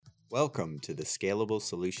Welcome to the Scalable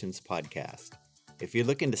Solutions Podcast. If you're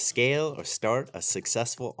looking to scale or start a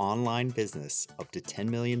successful online business up to $10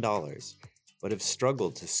 million, but have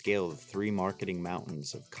struggled to scale the three marketing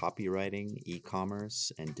mountains of copywriting,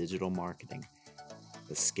 e-commerce, and digital marketing,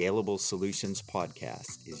 the Scalable Solutions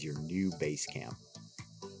Podcast is your new base camp.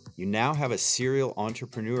 You now have a serial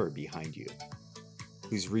entrepreneur behind you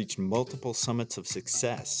who's reached multiple summits of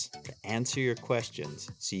success to answer your questions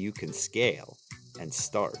so you can scale and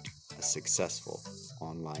start a successful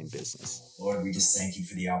online business. Lord, we just thank you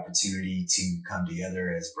for the opportunity to come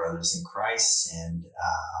together as brothers in Christ and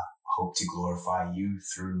hope to glorify you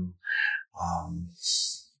through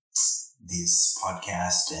this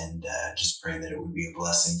podcast, and just pray that it would be a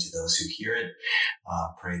blessing to those who hear it.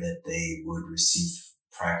 Pray that they would receive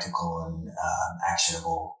practical and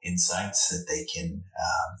actionable insights that they can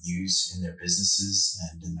use in their businesses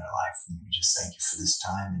and in their life. And we just thank you for this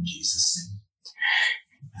time in Jesus' name.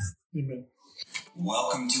 Amen.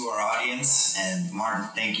 Welcome to our audience, and Martin,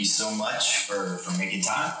 thank you so much for making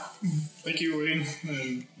time. Thank you, Wayne.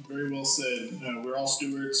 Very well said. We're all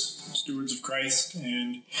stewards of Christ,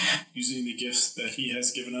 and using the gifts that He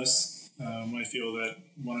has given us. I feel that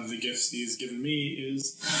one of the gifts He has given me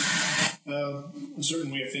is a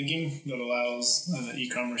certain way of thinking that allows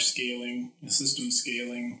e-commerce scaling, system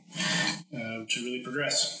scaling to really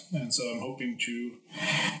progress. And so I'm hoping to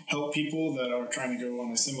help people that are trying to go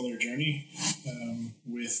on a similar journey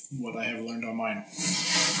with what I have learned on mine.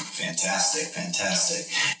 Fantastic.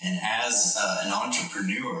 And as an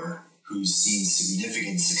entrepreneur who's seen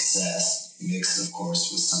significant success, mixed, of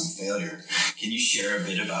course, with some failure, can you share a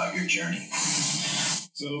bit about your journey?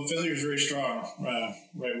 So failure is very strong,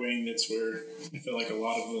 right, Wayne? That's where I feel like a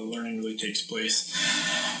lot of the learning really takes place.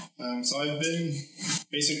 So I've been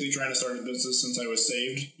basically trying to start a business since I was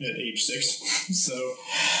saved at age 6. So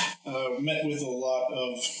met with a lot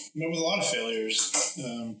of failures,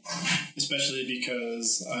 especially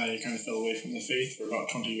because I kind of fell away from the faith for about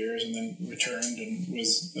 20 years and then returned and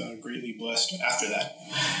was greatly blessed after that.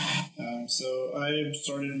 So I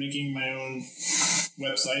started making my own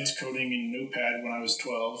websites, coding in Notepad when I was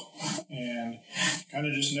 12, and kind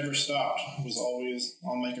of just never stopped. I was always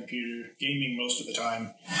on my computer, gaming most of the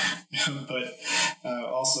time, but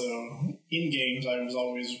also in games I was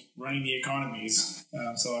always running the economies.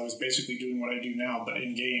 So I was basically doing what I do now, but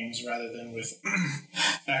in games rather than with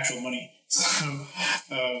actual money. So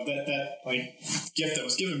that like gift that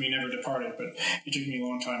was given me never departed, but it took me a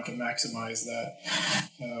long time to maximize that.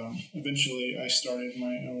 Eventually, I started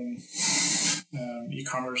my own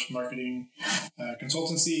e-commerce marketing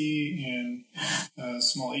consultancy and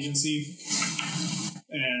small agency,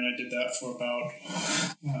 and I did that for about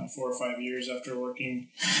 4 or 5 years after working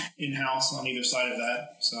in-house on either side of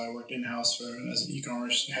that. So I worked in-house as an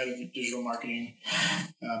e-commerce head of digital marketing,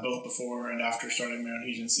 both before and after starting my own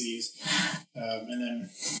agencies. And then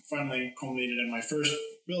finally culminated in my first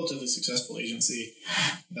relatively successful agency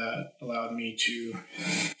that allowed me to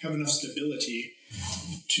have enough stability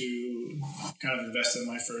to kind of invest in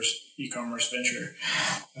my first e-commerce venture.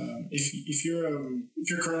 If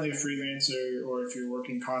you're currently a freelancer, or if you're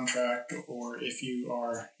working contract, or if you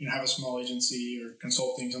are have a small agency or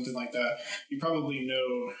consulting, something like that, you probably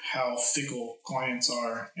know how fickle clients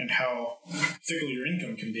are and how fickle your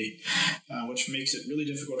income can be, which makes it really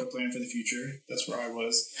difficult to plan for the future. That's where I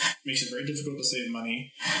was. It makes it very difficult to save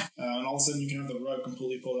money, and all of a sudden you can have the rug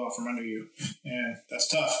completely pulled out from under you, and that's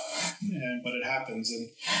tough. But it happens, and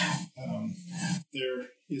there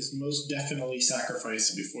is most definitely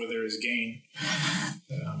sacrifice before there is gain,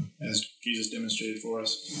 as Jesus demonstrated for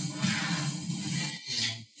us.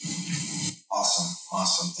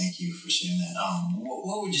 Awesome. Thank you for sharing that.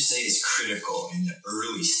 What would you say is critical in the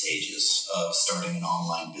early stages of starting an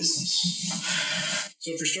online business?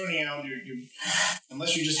 So if you're starting out,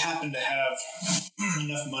 unless you just happen to have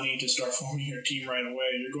enough money to start forming your team right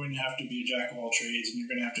away, you're going to have to be a jack of all trades, and you're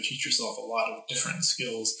going to have to teach yourself a lot of different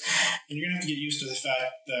skills. And you're going to have to get used to the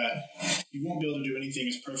fact that you won't be able to do anything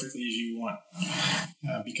as perfectly as you want.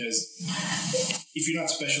 Because if you're not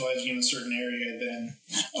specializing in a certain area, then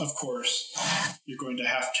of course you're going to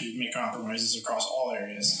have to make compromises across all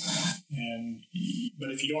areas. But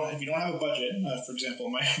if you don't have a budget, for example,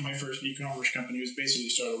 my first e-commerce company was basically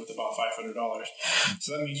started with about $500.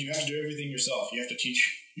 So that means you have to do everything yourself. You have to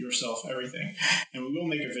teach yourself everything. And we will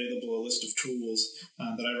make available a list of tools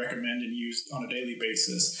that I recommend and use on a daily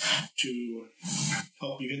basis to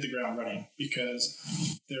help you hit the ground running, because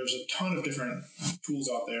there's a ton of different tools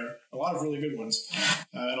out there, a lot of really good ones,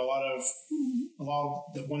 and a lot of a lot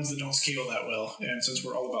of the ones that don't scale that well. And since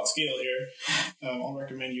we're all about scale here, I'll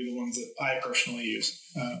recommend you the ones that I personally use.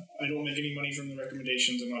 I don't make any money from the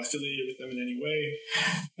recommendations. I'm not affiliated with them in any way,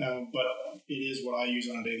 but it is what I use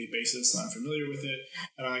on a daily basis. I'm familiar with it.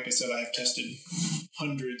 And like I said, I've tested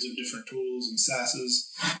hundreds of different tools and SaaSes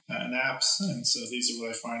and apps. And so these are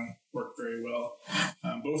what I find work very well,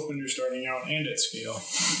 both when you're starting out and at scale.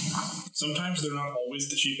 Sometimes they're not always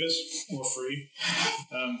the cheapest or free.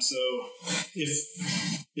 So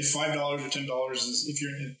if $5 or $10 is, if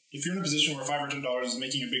you're in a position where $5 or $10 is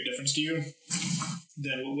making a big difference to you,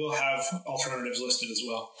 then we'll have alternatives listed as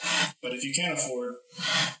well. But if you can't afford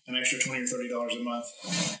an extra $20 or $30 a month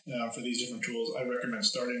for these different tools, I recommend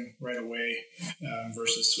starting right away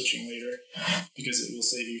versus switching later, because it will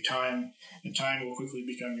save you time, and time will quickly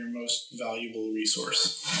become your most valuable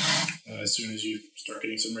resource as soon as you start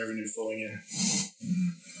getting some revenue flowing in.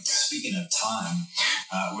 Speaking of time,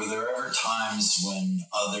 were there ever times when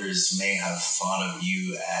others may have thought of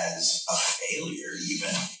you as a failure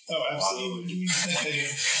even? Oh, absolutely.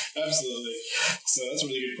 Absolutely. So that's a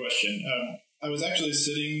really good question. I was actually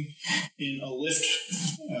sitting in a lift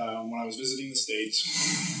when I was visiting the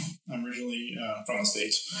States. I'm originally from the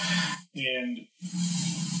States. And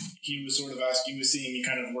he was sort of asking, he was seeing me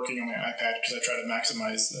kind of working on my iPad because I try to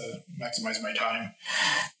maximize my time.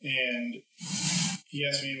 And he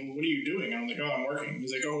asked me, well, what are you doing? And I'm like, oh, I'm working.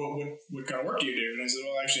 He's like, oh, what kind of work do you do? And I said,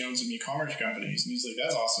 well, I actually own some e-commerce companies. And he's like,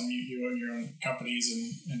 that's awesome. You own your own companies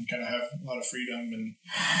and kind of have a lot of freedom.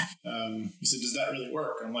 And he said, does that really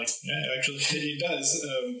work? I'm like, yeah, actually it does.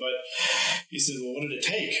 But he said, well, what did it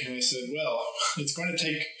take? And I said, well, it's going to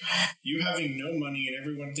take you having no money and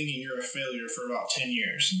everyone thinking you're a failure for about 10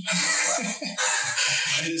 years.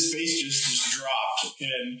 And his face just dropped.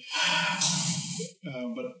 And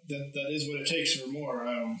but that is what it takes or more.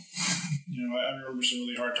 I remember some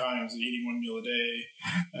really hard times, eating one meal a day,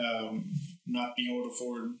 not being able to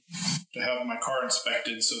afford to have my car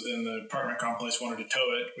inspected. So then the apartment complex wanted to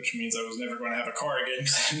tow it, which means I was never going to have a car again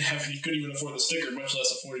because you couldn't even afford the sticker, much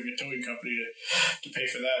less affording a towing company to pay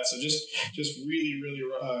for that. So just really, really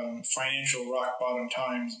financial rock bottom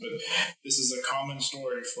times. But this is a common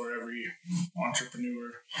story for every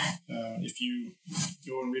entrepreneur. If you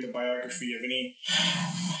go and read a biography of any,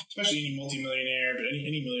 especially any multimillionaire, but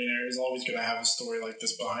any millionaire is always going to have a story like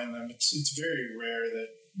this behind them. It's very rare that,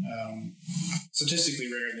 statistically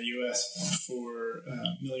rare in the U.S. for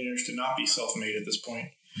millionaires to not be self-made at this point,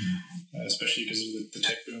 especially because of the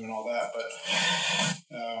tech boom and all that. But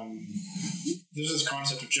there's this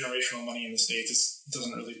concept of generational money in the States. It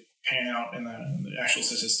doesn't really pan out in the actual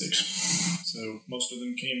statistics. So most of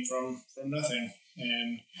them came from nothing.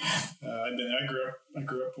 And I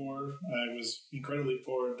grew up poor. I was incredibly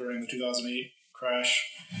poor during the 2008 crash,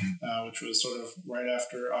 which was sort of right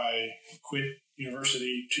after I quit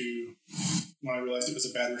university to when I realized it was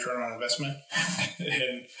a bad return on investment.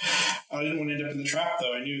 And I didn't want to end up in the trap,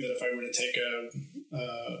 though. I knew that if I were to take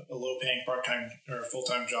a low-paying part-time or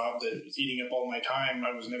full-time job that was eating up all my time,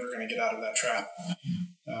 I was never going to get out of that trap.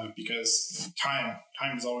 Because time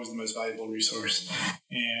is always the most valuable resource.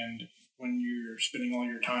 And when you're spending all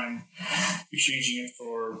your time exchanging it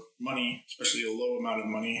for money, especially a low amount of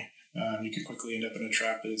money, you can quickly end up in a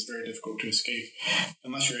trap that is very difficult to escape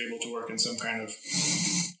unless you're able to work in some kind of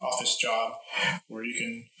office job where you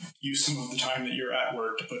can use some of the time that you're at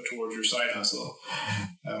work to put towards your side hustle.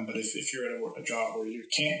 But if you're at a job where you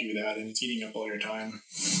can't do that and it's eating up all your time,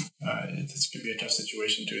 this could be a tough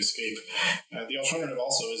situation to escape. The alternative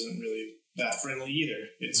also isn't really that friendly either.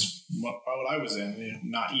 It's what I was in,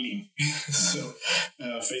 not eating. So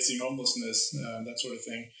facing homelessness, that sort of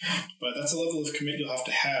thing. But that's a level of commit you'll have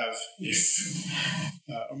to have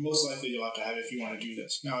or most likely you'll have to have if you want to do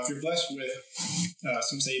this. Now, if you're blessed with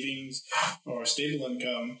some savings or stable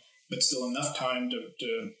income, but still enough time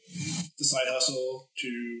to side hustle,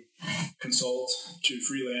 to consult, to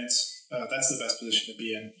freelance, that's the best position to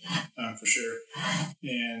be in, for sure.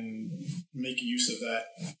 And make use of that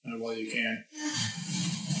while you can.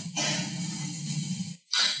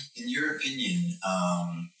 In your opinion,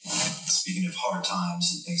 speaking of hard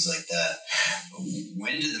times and things like that,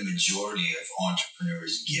 when do the majority of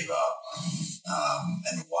entrepreneurs give up?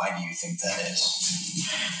 And why do you think that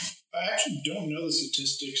is? I actually don't know the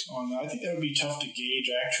statistics on that. I think that would be tough to gauge,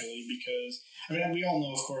 actually, because, we all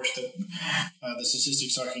know, of course, that the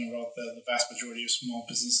statistics talking about the vast majority of small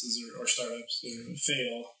businesses or startups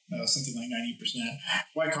fail, something like 90%.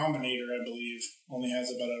 Y Combinator, I believe, only has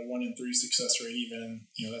about a 1 in 3 success rate even.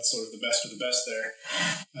 That's sort of the best of the best there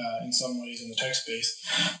in some ways in the tech space.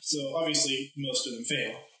 So obviously, most of them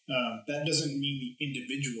fail. That doesn't mean the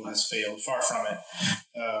individual has failed. Far from it.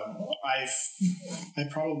 I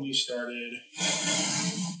probably started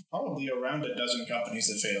around a dozen companies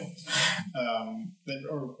that failed,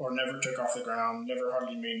 or never took off the ground, never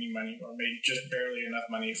hardly made any money, or made just barely enough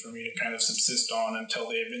money for me to kind of subsist on until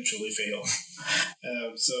they eventually failed.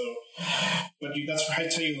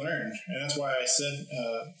 That's how you learn, and that's why I said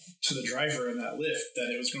to the driver in that lift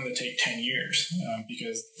that it was going to take 10 years,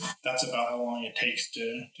 because that's about how long it takes to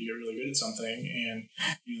get really good at something, and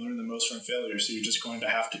you learn the most from failure. So you're just going to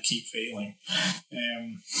have to keep failing,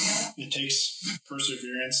 and it takes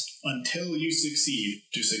perseverance until you succeed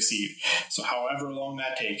to succeed. So however long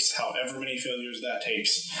that takes, however many failures that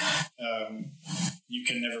takes, you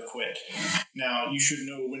can never quit. Now, you should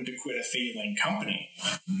know when to quit a failing company,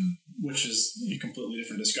 which is a completely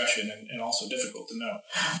different discussion and also difficult to know.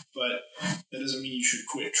 But that doesn't mean you should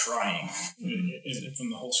quit trying. From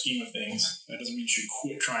the whole scheme of things, that doesn't mean you should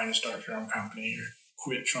quit trying to start your own company or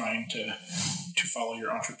quit trying to follow your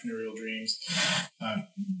entrepreneurial dreams.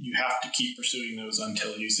 You have to keep pursuing those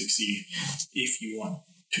until you succeed, if you want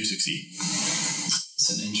to succeed. It's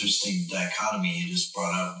an interesting dichotomy you just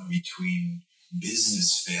brought up between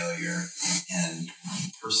business failure and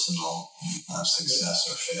personal success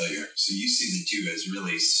or failure. So you see the two as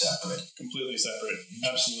really separate. Completely separate.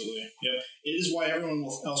 Absolutely. Yep. It is why everyone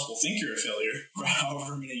else will think you're a failure for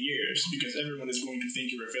however many years, because everyone is going to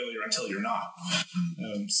think you're a failure until you're not.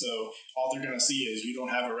 So all they're going to see is you don't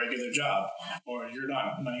have a regular job, or you're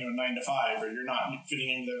not 9 to 5, or you're not fitting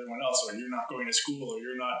in with everyone else, or you're not going to school, or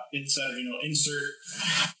you're not, insert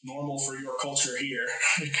normal for your culture here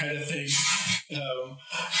kind of thing.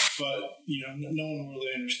 But no one will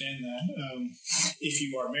really understand that. If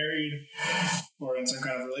you are married or in some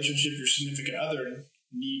kind of relationship, your significant other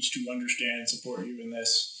needs to understand and support you in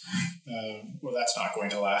this. Well, that's not going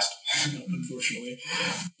to last, unfortunately.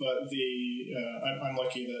 But I'm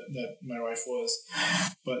lucky that my wife was.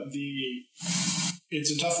 But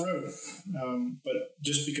it's a tough road. But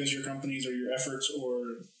just because your companies or your efforts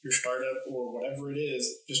or your startup or whatever it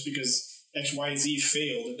is, just because XYZ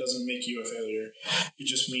failed, it doesn't make you a failure. It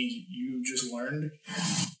just means you just learned,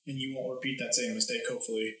 and you won't repeat that same mistake,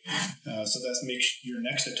 hopefully. So that makes your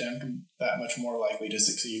next attempt that much more likely to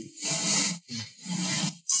succeed.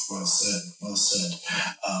 Well said. Well said.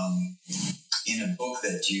 In a book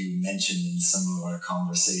that you mentioned in some of our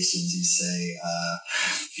conversations, you say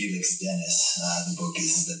Felix Dennis, the book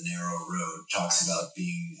is The Narrow Road, talks about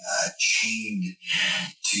being chained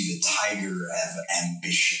to the tiger of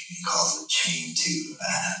ambition. He calls it chained to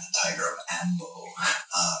the tiger of ambo,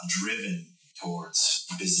 driven towards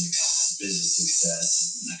business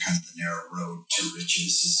success, and kind of the narrow road to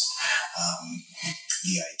riches is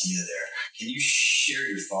the idea there. Can you share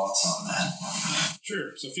your thoughts on that?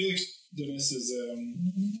 Sure. So Felix Dennis is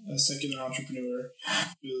a secular entrepreneur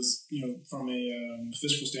who is, from a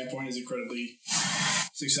fiscal standpoint, is incredibly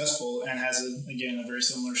successful and has, a very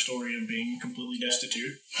similar story of being completely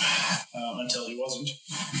destitute until he wasn't.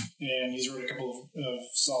 And he's wrote a couple of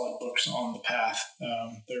solid books on the path.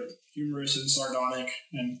 They're humorous and sardonic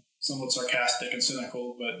and somewhat sarcastic and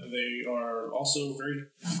cynical, but they are also very,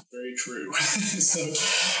 very true. So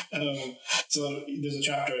there's a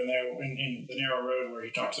chapter in there in The Narrow Road where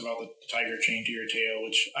he talks about the tiger chained to your tail,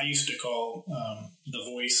 which I used to call the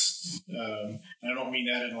voice. And I don't mean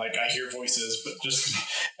that in like I hear voices, but just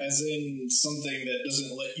as in something that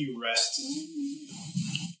doesn't let you rest.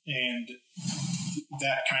 And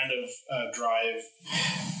that kind of drive.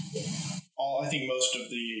 I think most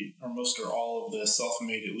or all of the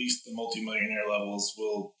self-made, at least the multimillionaire levels,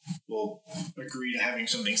 will agree to having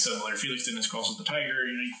something similar. Felix Dennis calls it the tiger.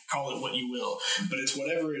 You call it what you will, but it's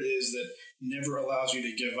whatever it is that never allows you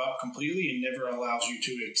to give up completely and never allows you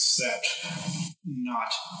to accept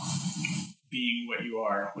not being what you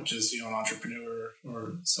are, which is an entrepreneur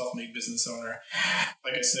or self-made business owner.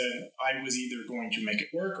 Like I said, I was either going to make it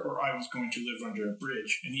work or I was going to live under a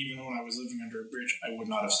bridge. And even when I was living under a bridge, I would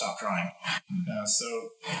not have stopped trying. So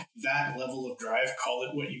that level of drive, call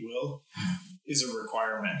it what you will, is a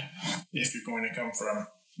requirement if you're going to come from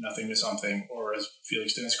nothing to something, or as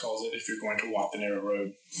Felix Dennis calls it, if you're going to walk the narrow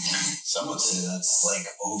road. Some would say that's like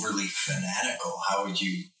overly fanatical. How would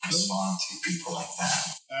you respond to people like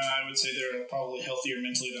that? I would say they're probably healthier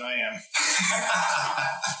mentally than I am.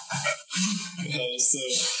 So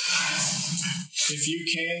if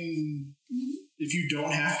you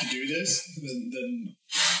don't have to do this, then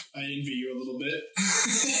I envy you a little bit.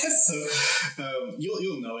 So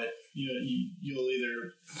you'll know it.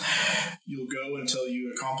 You'll go until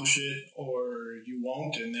you accomplish it, or you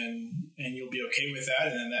won't, and you'll be okay with that,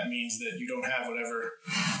 and then that means that you don't have whatever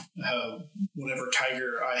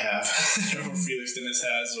tiger I have, or Felix Dennis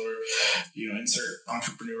has, or insert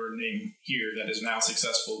entrepreneur name here that is now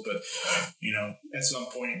successful, but at some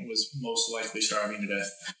point was most likely starving to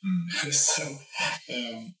death. So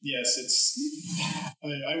yes,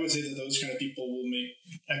 I would say that those kind of people will make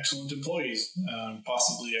excellent employees,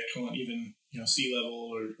 possibly excellent, even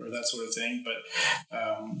C-level or that sort of thing, but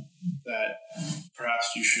that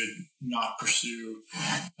perhaps you should not pursue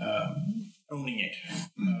owning it,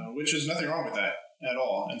 which is nothing wrong with that at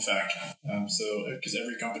all, in fact. Because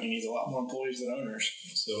every company needs a lot more employees than owners.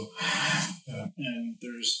 So, and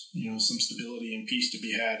there's some stability and peace to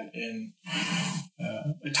be had in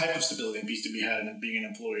a type of stability and peace to be had in being an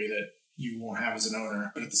employee that you won't have as an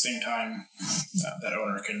owner. But at the same time, that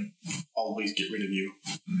owner can always get rid of you.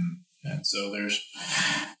 And so there's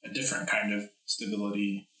a different kind of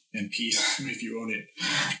stability and peace if you own it.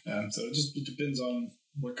 So it depends on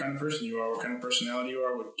what kind of person you are, what kind of personality you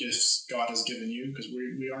are, what gifts God has given you, because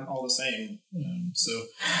we aren't all the same. So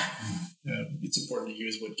it's important to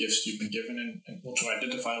use what gifts you've been given, and we'll try to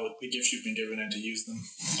identify what the gifts you've been given and to use them.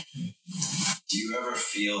 Do you ever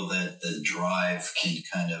feel that the drive can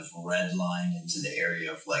kind of redline into the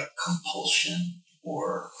area of like compulsion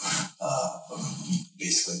or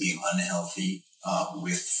basically being unhealthy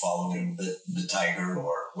with following the tiger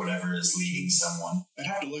or whatever is leading someone? I'd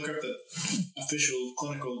have to look up the official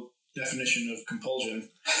clinical definition of compulsion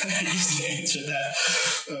just to answer that.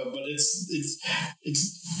 But it's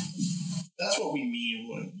that's what we mean.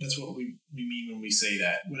 That's what we mean when we say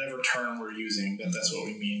that. Whatever term we're using, that's what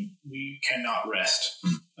we mean. We cannot rest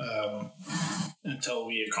until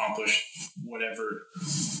we accomplish whatever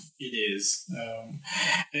it is. And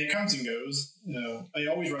it comes and goes. I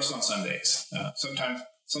always rest on Sundays. Sometimes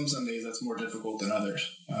some Sundays that's more difficult than others.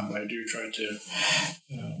 But I do try to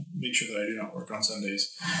make sure that I do not work on Sundays.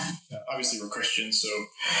 Obviously, we're Christians, so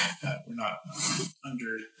we're not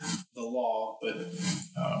under the law, but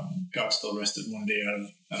God still rested one day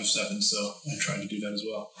out of 7, so I try to do that as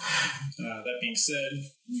well. That being said,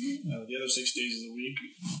 the other 6 days of the week,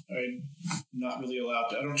 I'm not really allowed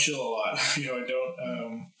to. I don't chill a lot. I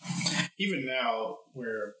don't. Even now,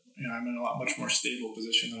 where I'm in a much more stable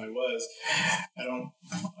position than I was. I don't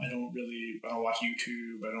watch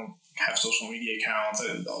YouTube. I don't have social media accounts.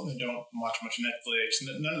 I don't watch much Netflix.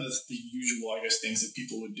 None of the usual, I guess, things that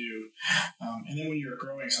people would do. And then when you're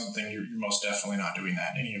growing something, you're most definitely not doing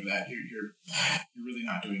that. Any of that, you're really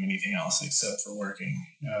not doing anything else except for working.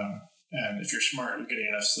 And if you're smart, you're getting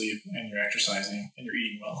enough sleep and you're exercising and you're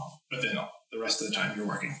eating well. But then the rest of the time you're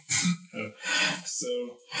working.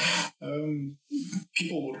 So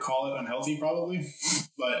people would call it unhealthy probably,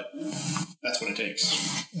 but that's what it takes.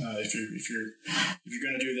 If you're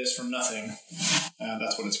going to do this from nothing,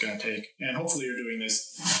 that's what it's going to take. And hopefully you're doing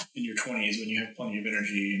this in your 20s when you have plenty of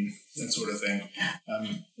energy and that sort of thing.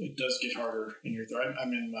 It does get harder in your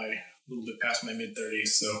I'm in my little bit past my mid-30s,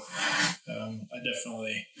 so I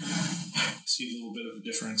definitely see a little bit of a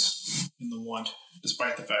difference in the want,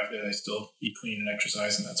 despite the fact that I still eat clean and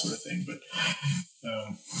exercise and that sort of thing. But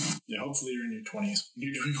hopefully you're in your 20s when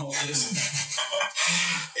you're doing all this.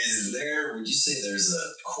 Would you say there's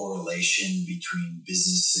a correlation between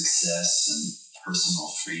business success and personal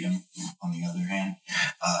freedom, on the other hand,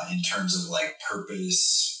 in terms of like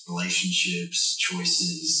purpose, relationships,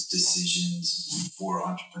 choices, decisions for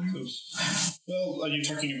entrepreneurs? Well, are you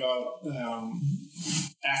talking about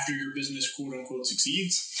after your business quote unquote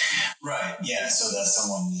succeeds? Right. Yeah. So that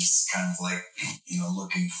someone is kind of like,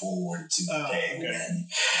 looking forward to the day when.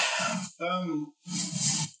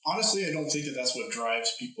 Honestly, I don't think that that's what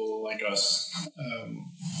drives people like us.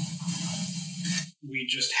 We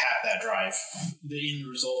just have that drive. The end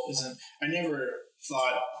result isn't. I never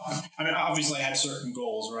thought. I mean, obviously, I had certain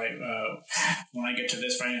goals, right? When I get to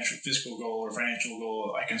this fiscal goal or financial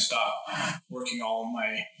goal, I can stop working all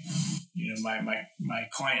my, my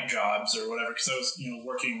client jobs or whatever. Because I was,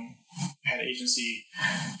 working. I had agency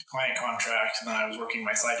client contracts, and then I was working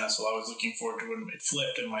my side hustle. I was looking forward to when it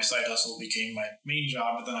flipped and my side hustle became my main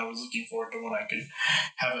job, but then I was looking forward to when I could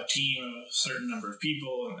have a team of a certain number of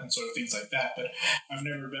people and sort of things like that. But I've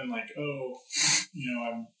never been like,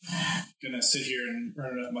 I'm going to sit here and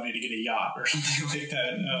earn enough money to get a yacht or something like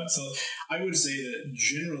that. So I would say that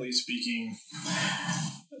generally speaking,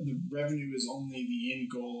 the revenue is only the end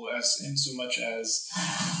goal in so much as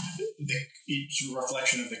it's a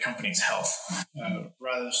reflection of the company's health,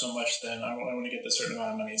 rather so much than I want to get this certain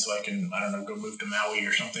amount of money so I can, go move to Maui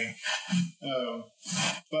or something.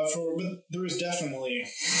 But there is definitely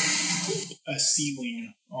a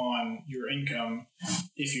ceiling on your income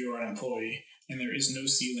if you are an employee, and there is no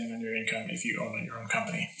ceiling on your income if you own your own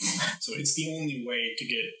company. So it's the only way to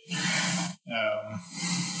get,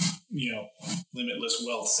 limitless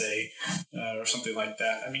wealth, say, or something like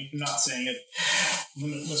that. I mean, I'm not saying it.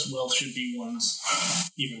 Limitless wealth should be one's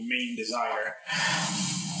even main desire,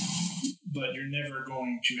 but you're never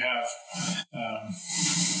going to have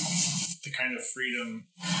the kind of freedom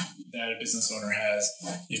that a business owner has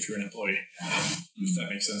if you're an employee, if that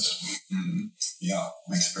makes sense. Mm-hmm. Yeah,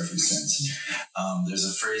 makes perfect sense. There's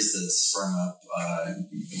a phrase that sprung up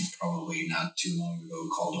probably not too long ago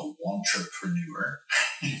called a wantrepreneur.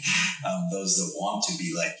 Those that want to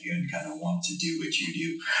be like you and kind of want to do what you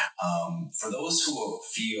do. For those who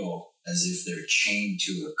feel as if they're chained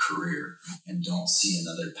to a career and don't see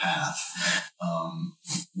another path,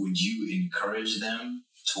 would you encourage them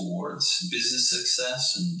towards business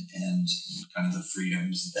success and kind of the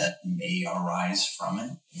freedoms that may arise from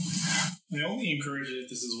it? I only encourage it if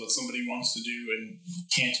this is what somebody wants to do and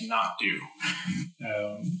can't not do.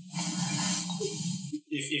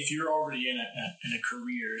 If you're already in a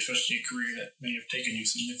career, especially a career that may have taken you a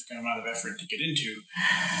significant amount of effort to get into,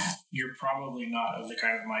 you're probably not of the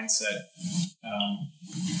kind of mindset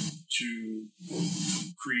to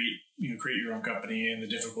create your own company and the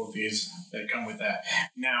difficulties that come with that.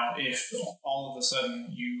 Now, if all of a sudden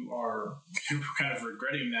you are kind of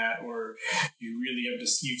regretting that, or you really have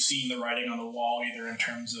you've seen the writing on the wall, either in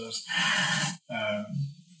terms of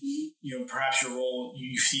perhaps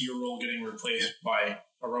you see your role getting replaced by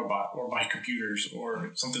a robot or by computers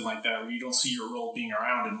or something like that, where you don't see your role being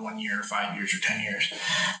around in 1 year, 5 years, or 10 years,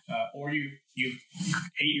 or you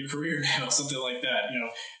hate your career now, something like that, and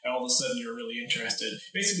all of a sudden you're really interested.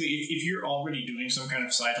 Basically, if you're already doing some kind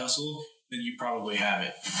of side hustle, then you probably have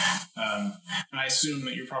it. And I assume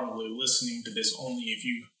that you're probably listening to this only if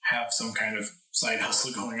you have some kind of side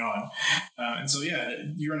hustle going on. And so, yeah,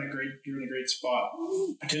 you're in a great spot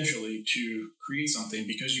potentially to create something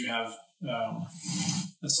because you have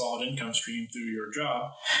a solid income stream through your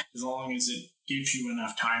job. As long as it gives you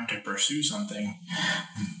enough time to pursue something,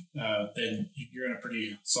 then you're in a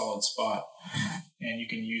pretty solid spot, and you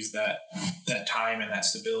can use that time and that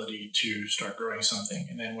stability to start growing something.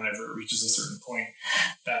 And then whenever it reaches a certain point,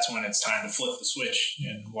 that's when it's time to flip the switch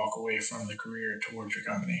and walk away from the career towards your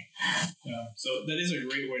company. So that is a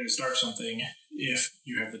great way to start something if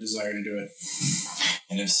you have the desire to do it.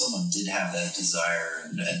 And if someone did have that desire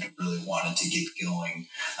and really wanted to get going,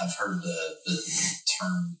 I've heard the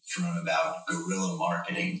term thrown about guerrilla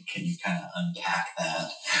marketing. Can you kind of unpack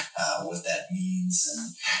that, what that means,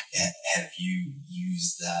 and have you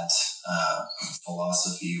used that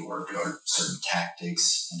philosophy or certain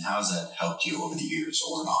tactics, and how has that helped you over the years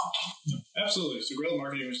or not? Absolutely. So guerrilla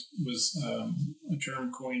marketing was a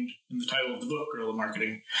term coined in the title of the book, Guerrilla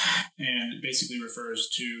Marketing, and it basically refers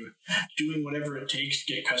to doing whatever it takes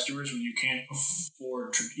to get customers when you can't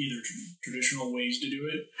afford either traditional ways to do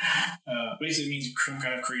it. Basically means some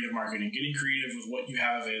kind of creative marketing, getting creative with what you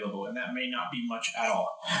have available, and that may not be much at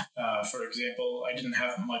all. For example, I didn't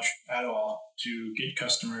have much at all to get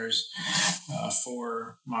customers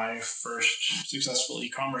for my first successful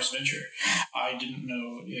e-commerce venture. I didn't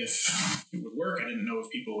know if it would work. I didn't know if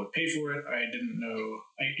people would pay for it. I didn't know.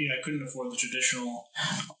 I couldn't afford the traditional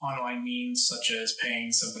online means, such as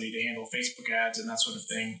paying somebody to handle Facebook ads and that sort of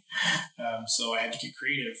thing. So I had to get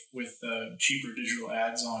creative with cheaper digital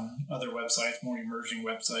ads on other websites, more emerging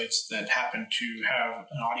websites that happened to have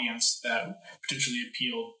an audience that potentially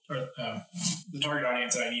appealed, or the target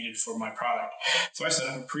audience that I needed for my product. So I set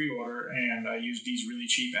up a pre-order, and I used these really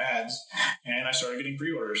cheap ads, and I started getting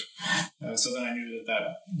pre-orders. So then I knew that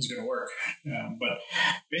was going to work. But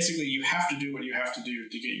basically, you have to do what you have to do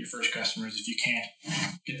to get your first customers if you can't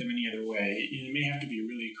get them any other way. It may have to be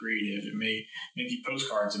really creative. It may be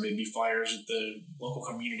postcards. It may be flyers at the local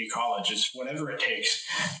community college. It's whatever it takes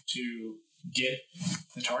to get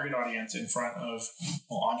the target audience in front of,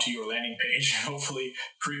 onto your landing page, and hopefully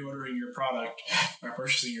pre-ordering your product or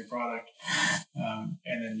purchasing your product,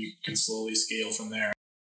 and then you can slowly scale from there.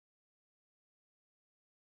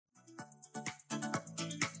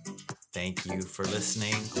 Thank you for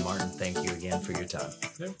listening. Martin, thank you again for your time.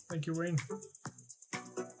 Yeah, thank you, Wayne.